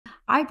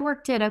I've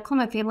worked at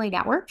Oklahoma Family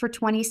Network for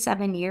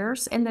 27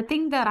 years, and the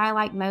thing that I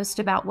like most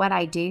about what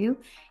I do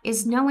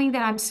is knowing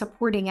that I'm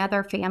supporting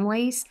other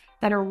families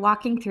that are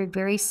walking through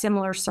very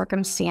similar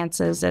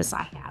circumstances as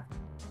I have.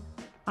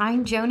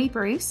 I'm Joni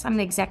Bruce. I'm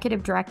the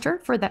Executive Director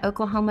for the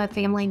Oklahoma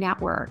Family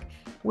Network.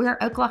 We're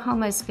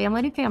Oklahoma's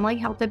family-to-family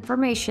health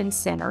information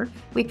center.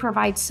 We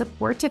provide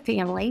support to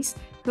families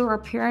who are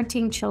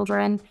parenting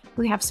children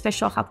who have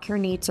special healthcare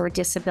needs or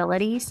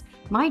disabilities.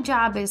 My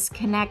job is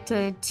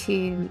connected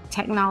to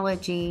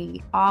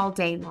technology all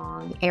day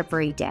long,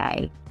 every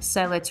day.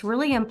 So it's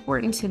really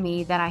important to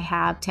me that I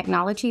have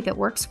technology that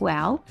works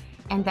well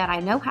and that I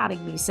know how to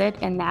use it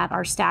and that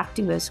our staff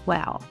do as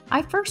well.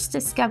 I first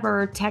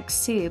discovered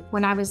TechSoup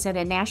when I was at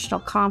a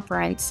national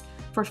conference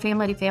for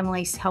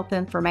family-to-family health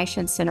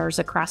information centers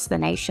across the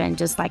nation,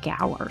 just like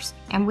ours.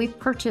 And we've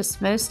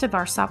purchased most of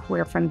our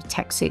software from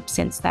TechSoup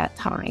since that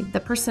time. The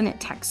person at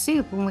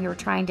TechSoup, when we were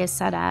trying to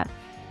set up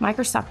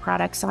Microsoft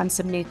products on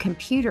some new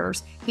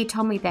computers, he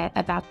told me that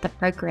about the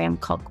program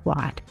called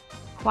Quad.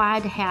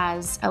 Quad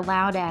has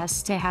allowed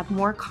us to have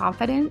more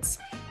confidence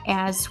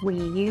as we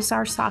use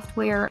our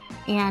software.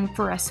 And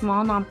for a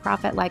small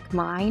nonprofit like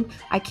mine,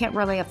 I can't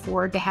really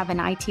afford to have an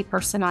IT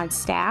person on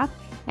staff.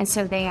 And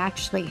so they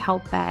actually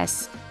help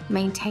us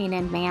maintain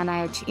and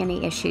manage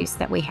any issues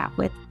that we have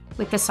with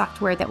the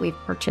software that we've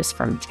purchased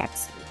from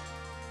TechSoup.